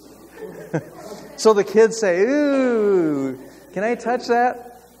 So the kids say, ooh, can I touch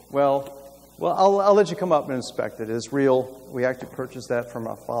that? Well, I'll let you come up and inspect it. It's real. We actually purchased that from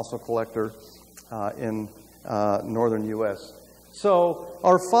a fossil collector in northern U.S. So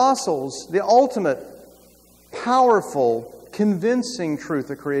our fossils, the ultimate, powerful, convincing truth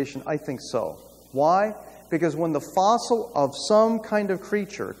of creation, I think so. Why? Because when the fossil of some kind of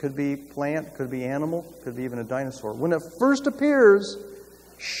creature, could be plant, could be animal, could be even a dinosaur, when it first appears,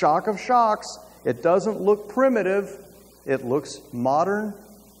 shock of shocks, it doesn't look primitive. It looks modern,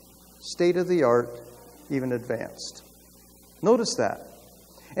 state-of-the-art, even advanced. Notice that.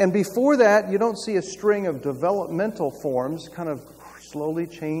 And before that, you don't see a string of developmental forms kind of slowly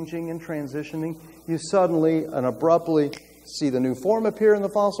changing and transitioning. You suddenly and abruptly see the new form appear in the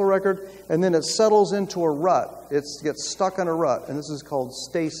fossil record, and then it settles into a rut. It gets stuck in a rut, and this is called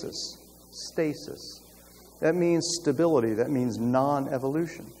stasis. Stasis. That means stability. That means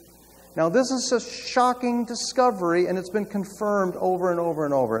non-evolution. Now, this is a shocking discovery, and it's been confirmed over and over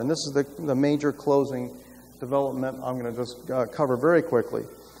and over. And this is the major closing development I'm going to just cover very quickly.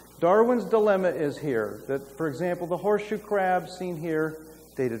 Darwin's dilemma is here. That, for example, the horseshoe crab seen here,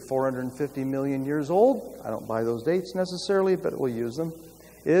 dated 450 million years old, I don't buy those dates necessarily, but we'll use them,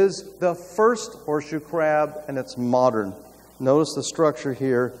 is the first horseshoe crab, and it's modern. Notice the structure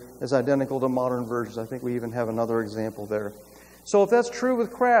here is identical to modern versions. I think we even have another example there. So if that's true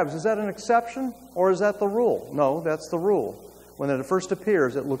with crabs, is that an exception or is that the rule? No, that's the rule. When it first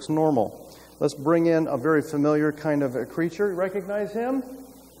appears, it looks normal. Let's bring in a very familiar kind of a creature. Recognize him?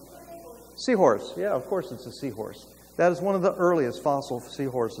 Seahorse. Yeah, of course it's a seahorse. That is one of the earliest fossil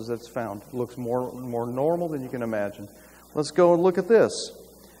seahorses that's found. It looks more normal than you can imagine. Let's go and look at this.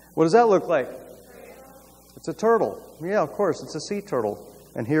 What does that look like? It's a turtle. Yeah, of course, it's a sea turtle.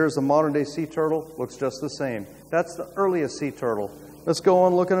 And here's the modern-day sea turtle. Looks just the same. That's the earliest sea turtle. Let's go on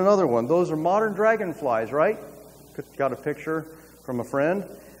and look at another one. Those are modern dragonflies, right? Got a picture from a friend.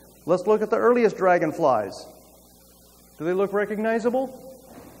 Let's look at the earliest dragonflies. Do they look recognizable?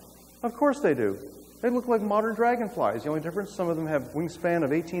 Of course they do. They look like modern dragonflies. The only difference, some of them have wingspan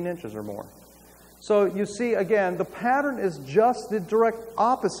of 18 inches or more. So you see, again, the pattern is just the direct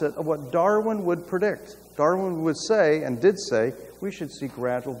opposite of what Darwin would predict. Darwin would say, and did say, we should see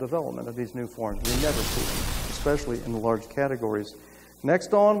gradual development of these new forms. We never see them, especially in the large categories.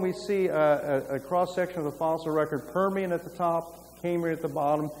 Next on, we see a cross-section of the fossil record, Permian at the top, Cambrian at the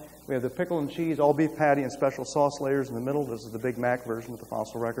bottom. We have the pickle and cheese, all beef patty, and special sauce layers in the middle. This is the Big Mac version of the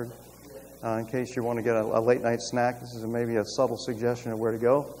fossil record. In case you want to get a late-night snack, this is maybe a subtle suggestion of where to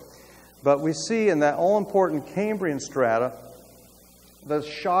go. But we see in that all-important Cambrian strata the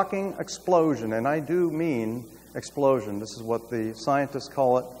shocking explosion, and I do mean explosion. This is what the scientists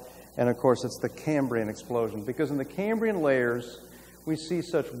call it, and of course it's the Cambrian explosion, because in the Cambrian layers we see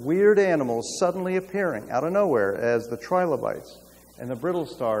such weird animals suddenly appearing out of nowhere as the trilobites and the brittle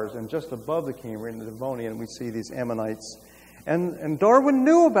stars, and just above the Cambrian, the Devonian, we see these ammonites. And Darwin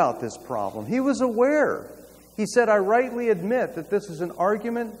knew about this problem. He was aware. He said, I rightly admit that this is an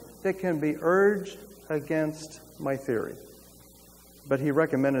argument that can be urged against my theory. But he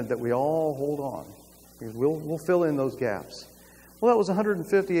recommended that we all hold on. We'll fill in those gaps. Well, that was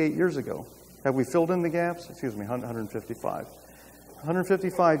 158 years ago. Have we filled in the gaps? Excuse me, 155.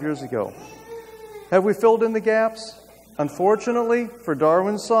 155 years ago. Have we filled in the gaps? Unfortunately, for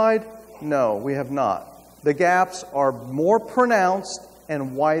Darwin's side, no, we have not. The gaps are more pronounced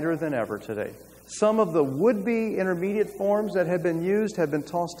and wider than ever today. Some of the would-be intermediate forms that had been used have been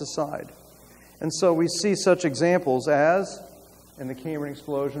tossed aside. And so we see such examples as, in the Cambrian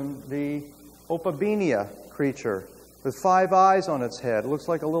explosion, the Opabenia creature with 5 eyes on its head. It looks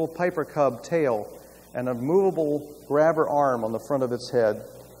like a little piper cub tail and a movable grabber arm on the front of its head.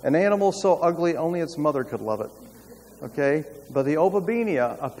 An animal so ugly only its mother could love it. Okay? But the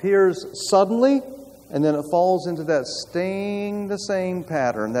Opabenia appears suddenly, and then it falls into that staying the same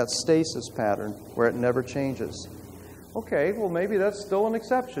pattern, that stasis pattern, where it never changes. Okay, well, maybe that's still an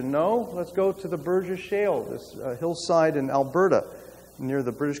exception. No, let's go to the Burgess Shale, this hillside in Alberta, near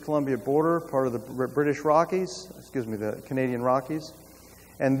the British Columbia border, part of the British Rockies, the Canadian Rockies.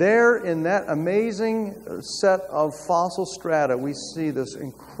 And there, in that amazing set of fossil strata, we see this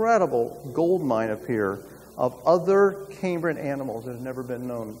incredible gold mine appear of other Cambrian animals that have never been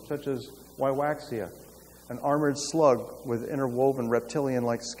known, such as Waiwaxia, an armored slug with interwoven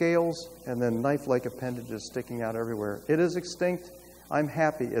reptilian-like scales and then knife-like appendages sticking out everywhere. It is extinct. I'm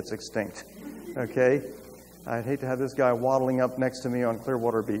happy it's extinct. Okay? I'd hate to have this guy waddling up next to me on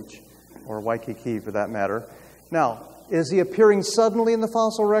Clearwater Beach, or Waikiki for that matter. Now, is he appearing suddenly in the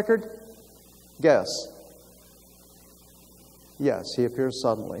fossil record? Guess. Yes, he appears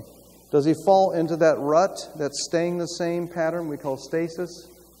suddenly. Does he fall into that rut that's staying the same pattern we call stasis?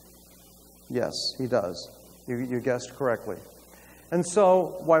 Yes, he does. You guessed correctly. And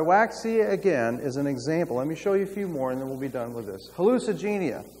so, Waiwaxia, again, is an example. Let me show you a few more, and then we'll be done with this.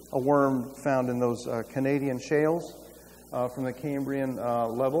 Hallucigenia, a worm found in those Canadian shales from the Cambrian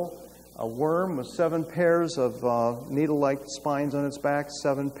level. A worm with 7 pairs of needle-like spines on its back,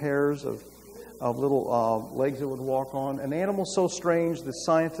 7 pairs of little legs it would walk on. An animal so strange that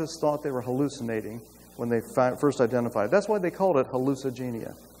scientists thought they were hallucinating when they first identified it. That's why they called it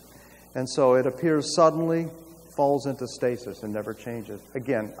hallucigenia. And so it appears suddenly, falls into stasis, and never changes.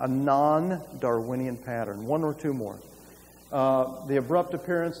 Again, a non-Darwinian pattern. 1 or 2 more. The abrupt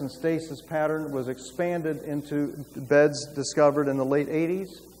appearance and stasis pattern was expanded into beds discovered in the late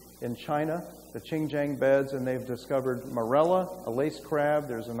 80s in China, the Xinjiang beds, and they've discovered Marella, a lace crab.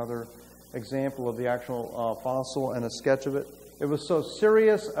 There's another example of the actual fossil and a sketch of it. It was so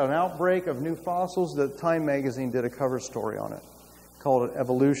serious an outbreak of new fossils that Time magazine did a cover story on it, called it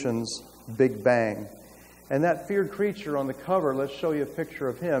Evolution's Big Bang. And that feared creature on the cover, let's show you a picture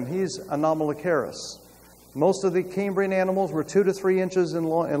of him. He's Anomalocaris. Most of the Cambrian animals were 2 to 3 inches in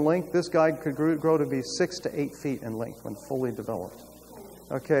length. This guy could grow to be 6 to 8 feet in length when fully developed.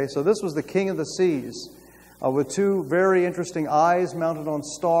 Okay, so this was the king of the seas, with 2 very interesting eyes mounted on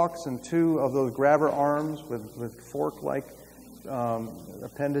stalks and 2 of those grabber arms with fork-like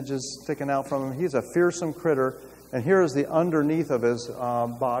appendages sticking out from him. He's a fearsome critter. And here is the underneath of his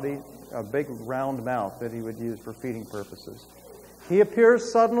body, a big round mouth that he would use for feeding purposes. He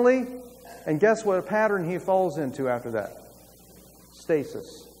appears suddenly, and guess what pattern he falls into after that?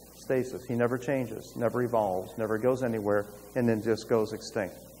 Stasis. Stasis. He never changes, never evolves, never goes anywhere, and then just goes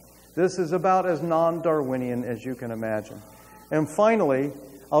extinct. This is about as non-Darwinian as you can imagine. And finally,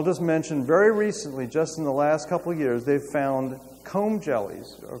 I'll just mention very recently, just in the last couple of years, they've found comb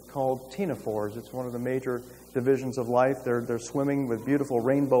jellies, called ctenophores. It's one of the major divisions of life. They're swimming with beautiful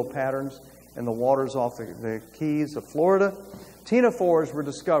rainbow patterns in the waters off the Keys of Florida. Ctenophores were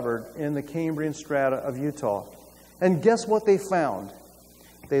discovered in the Cambrian strata of Utah. And guess what they found?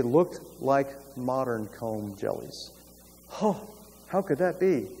 They looked like modern comb jellies. Oh, how could that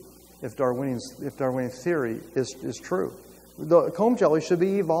be if Darwinian's theory is true? The comb jelly should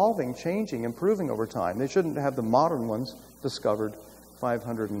be evolving, changing, improving over time. They shouldn't have the modern ones discovered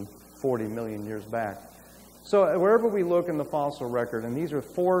 540 million years back. So wherever we look in the fossil record, and these are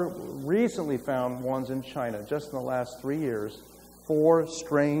 4 recently found ones in China, just in the last 3 years, 4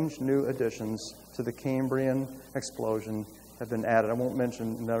 strange new additions to the Cambrian explosion have been added. I won't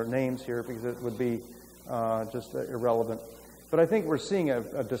mention their names here because it would be just irrelevant. But I think we're seeing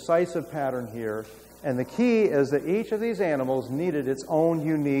a decisive pattern here. And the key is that each of these animals needed its own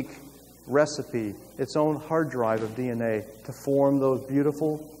unique recipe, its own hard drive of DNA to form those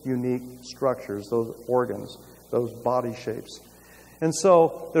beautiful, unique structures, those organs, those body shapes. And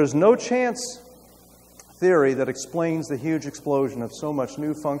so there's no chance theory that explains the huge explosion of so much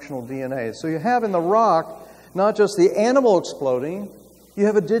new functional DNA. So you have in the rock not just the animal exploding, you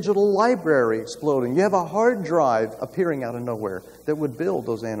have a digital library exploding. You have a hard drive appearing out of nowhere that would build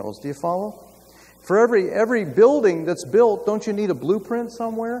those animals. Do you follow? For every building that's built, don't you need a blueprint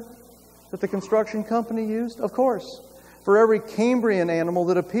somewhere that the construction company used? Of course. For every Cambrian animal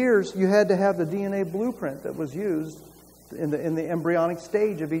that appears, you had to have the DNA blueprint that was used in the embryonic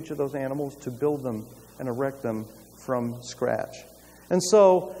stage of each of those animals to build them and erect them from scratch. And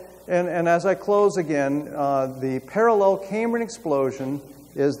so, and as I close again, the parallel Cambrian explosion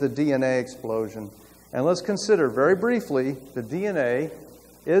is the DNA explosion. And let's consider very briefly the DNA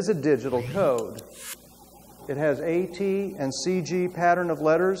is a digital code. It has A, T, and CG pattern of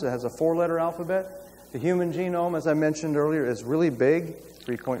letters. It has a 4-letter alphabet. The human genome, as I mentioned earlier, is really big,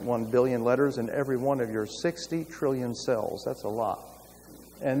 3.1 billion letters in every one of your 60 trillion cells. That's a lot.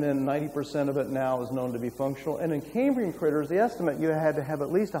 And then 90% of it now is known to be functional. And in Cambrian critters, the estimate you had to have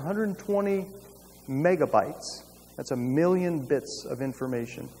at least 120 megabytes. That's 1 million bits of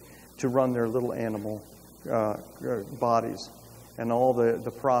information to run their little animal bodies and all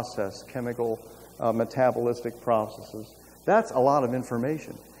the process, chemical, metabolistic processes. That's a lot of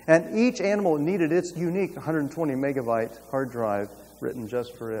information. And each animal needed its unique 120 megabyte hard drive written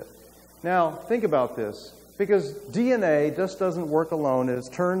just for it. Now, think about this. Because DNA just doesn't work alone. It is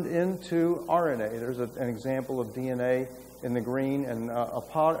turned into RNA. There's an example of DNA in the green, and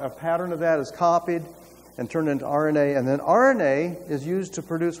a pattern of that is copied and turned into RNA. And then RNA is used to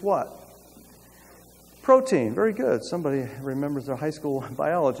produce what? Protein. Very good. Somebody remembers their high school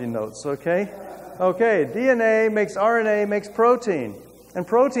biology notes, okay? Okay, DNA makes RNA, makes protein. And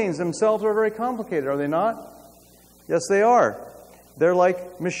proteins themselves are very complicated, are they not? Yes, they are. They're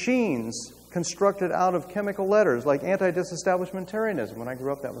like machines constructed out of chemical letters, like anti-disestablishmentarianism. When I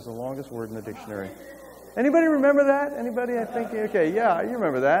grew up, that was the longest word in the dictionary. Anybody remember that? Anybody? I think, okay, yeah, you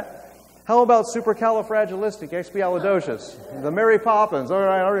remember that. How about supercalifragilisticexpialidocious? The Mary Poppins. All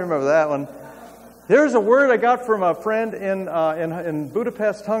right, I remember that one. Here's a word I got from a friend in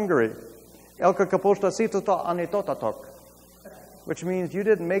Budapest, Hungary. Elka kapostasitoto anetotatok, which means you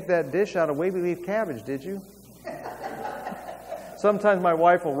didn't make that dish out of wavy leaf cabbage, did you? Sometimes my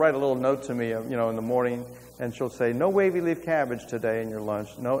wife will write a little note to me, in the morning, and she'll say, "No wavy leaf cabbage today in your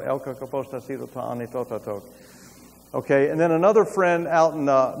lunch. No elka kapostasitoto anetotatok." Okay, and then another friend out in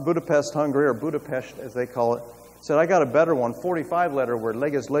Budapest, Hungary, or Budapest as they call it, said, "I got a better one, 45-letter word,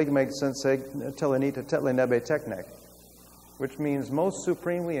 leges legmeg senseg telenita tetlenebe teknek," which means most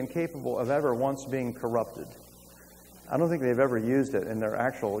supremely incapable of ever once being corrupted. I don't think they've ever used it in their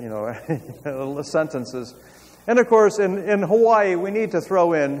actual, sentences. And of course, in Hawaii, we need to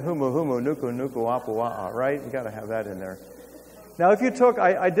throw in humu humu, nuku nuku, apu a'a, right? We've got to have that in there. Now, if you took,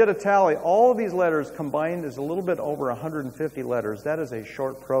 I did a tally, all of these letters combined is a little bit over 150 letters. That is a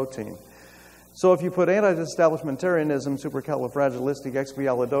short protein. So if you put anti-establishmentarianism,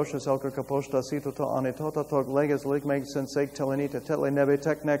 supercalifragilisticexpialidocious, elka kapostasitoto anetotatok, leges ligmeg senseg telenita tetlenebe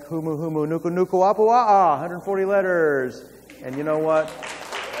teknek, humu humu, nuku nuku, apu a'a, 140 letters. And you know what?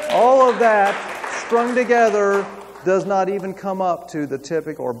 All of that strung together does not even come up to the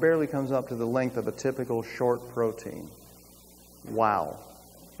typical, or barely comes up to the length of a typical short protein. Wow.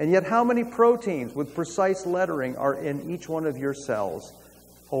 And yet how many proteins with precise lettering are in each one of your cells?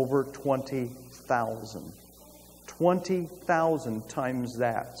 Over 20,000. 20,000 times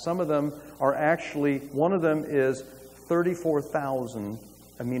that. Some of them are actually, one of them is 34,000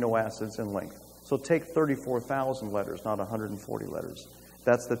 amino acids in length. So take 34,000 letters, not 140 letters.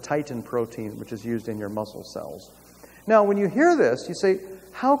 That's the titin protein, which is used in your muscle cells. Now, when you hear this, you say,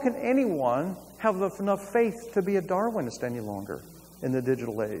 how can anyone have enough faith to be a Darwinist any longer in the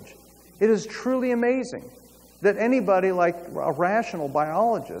digital age? It is truly amazing that anybody like a rational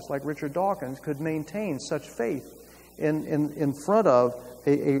biologist like Richard Dawkins could maintain such faith in front of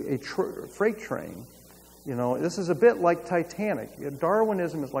a freight train. You know, this is a bit like Titanic.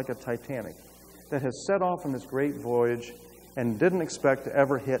 Darwinism is like a Titanic that has set off on this great voyage and didn't expect to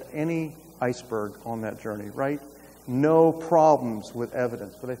ever hit any iceberg on that journey, right? No problems with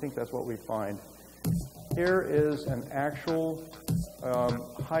evidence, but I think that's what we find. Here is an actual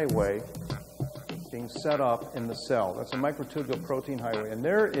highway being set up in the cell. That's a microtubule protein highway. And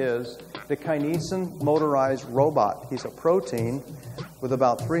there is the kinesin motorized robot. He's a protein with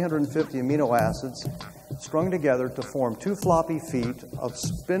about 350 amino acids strung together to form 2 floppy feet, a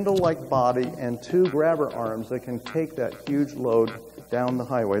spindle-like body, and 2 grabber arms that can take that huge load down the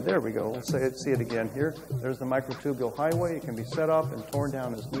highway. There we go. We'll see it again here. There's the microtubule highway. It can be set up and torn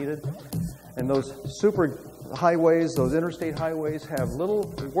down as needed. And those super highways, those interstate highways, have little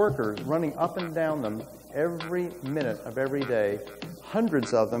workers running up and down them every minute of every day,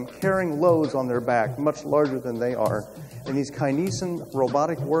 hundreds of them carrying loads on their back, much larger than they are. And these kinesin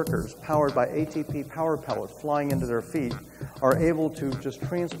robotic workers, powered by ATP power pellets flying into their feet, are able to just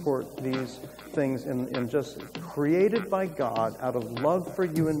transport these things and just created by God out of love for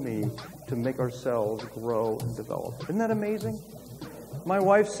you and me to make our cells grow and develop. Isn't that amazing? My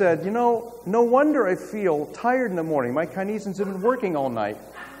wife said, you know, no wonder I feel tired in the morning. My kinesins have been working all night.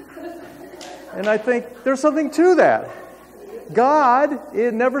 And I think there's something to that. God,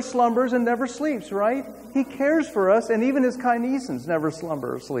 it never slumbers and never sleeps, right? He cares for us, and even his kinesins never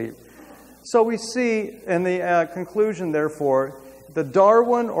slumber or sleep. So we see in the conclusion, therefore, the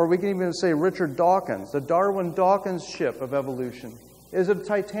Darwin, or we can even say Richard Dawkins, the Darwin-Dawkins ship of evolution. Is it a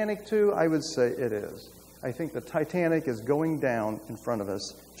Titanic too? I would say it is. I think the Titanic is going down in front of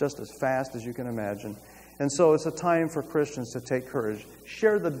us just as fast as you can imagine. And so it's a time for Christians to take courage.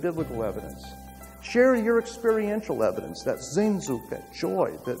 Share the biblical evidence. Share your experiential evidence, that Sehnsucht, that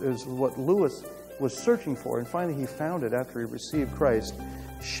joy, that is what Lewis was searching for, and finally he found it after he received Christ.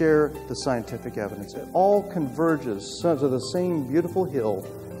 Share the scientific evidence. It all converges to the same beautiful hill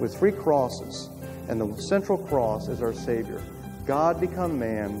with 3 crosses, and the central cross is our Savior. God become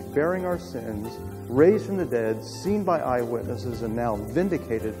man, bearing our sins, raised from the dead, seen by eyewitnesses, and now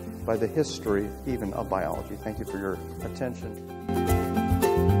vindicated by the history even of biology. Thank you for your attention.